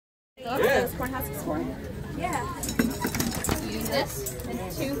those corn husks for? Yeah. Use this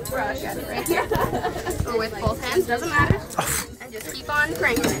toothbrush right here, or with both hands, doesn't matter. And just keep on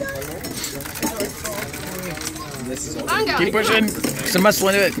cranking it. Keep on going. Keep pushing. Some muscle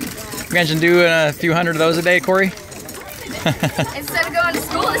into it. Imagine doing a few hundred of those a day, Corey. Instead of going to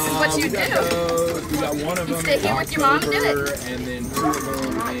school, this is what you do. You stay here with your mom and do it.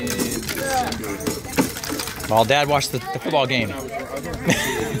 While Dad watched the football game.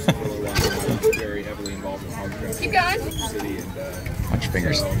 Keep going. Watch your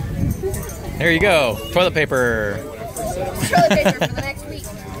fingers. There you go. Toilet paper. Toilet paper for the next week.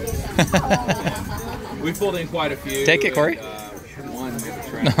 We pulled in quite a few. Take it, Corey. One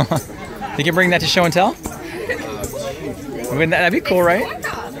You can bring that to show and tell? That'd be cool, right?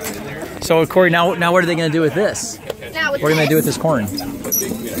 So, Corey, now what are they going to do with this? Now with What are they going to do with this corn?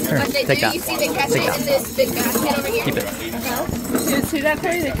 What they Take do, that. you see they catch it in this big basket over here. Keep it. You see that,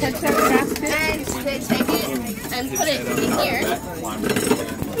 Corey? They catch that basket? And they take it and put it in here.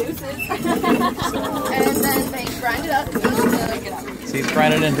 And then they grind it up. See, he's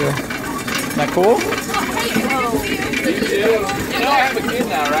grinding it into. Isn't that cool? You know I have a kid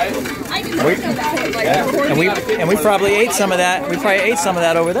now, right? I did not know that. And we probably ate some of that. We probably ate some of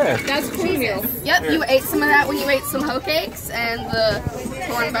that over there. That's cornmeal. Yep, you ate some of that when you ate some hoe cakes and the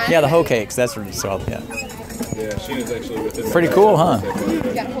corn bun. Yeah, the hoe cakes. That's what you saw. Yeah. Yeah, she was actually with us. Pretty cool, huh?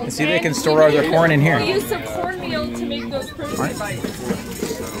 See, they can store all their corn in here. We use some cornmeal to make those protein bites.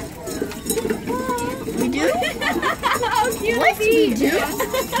 We do? How cute is he?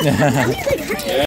 Yeah.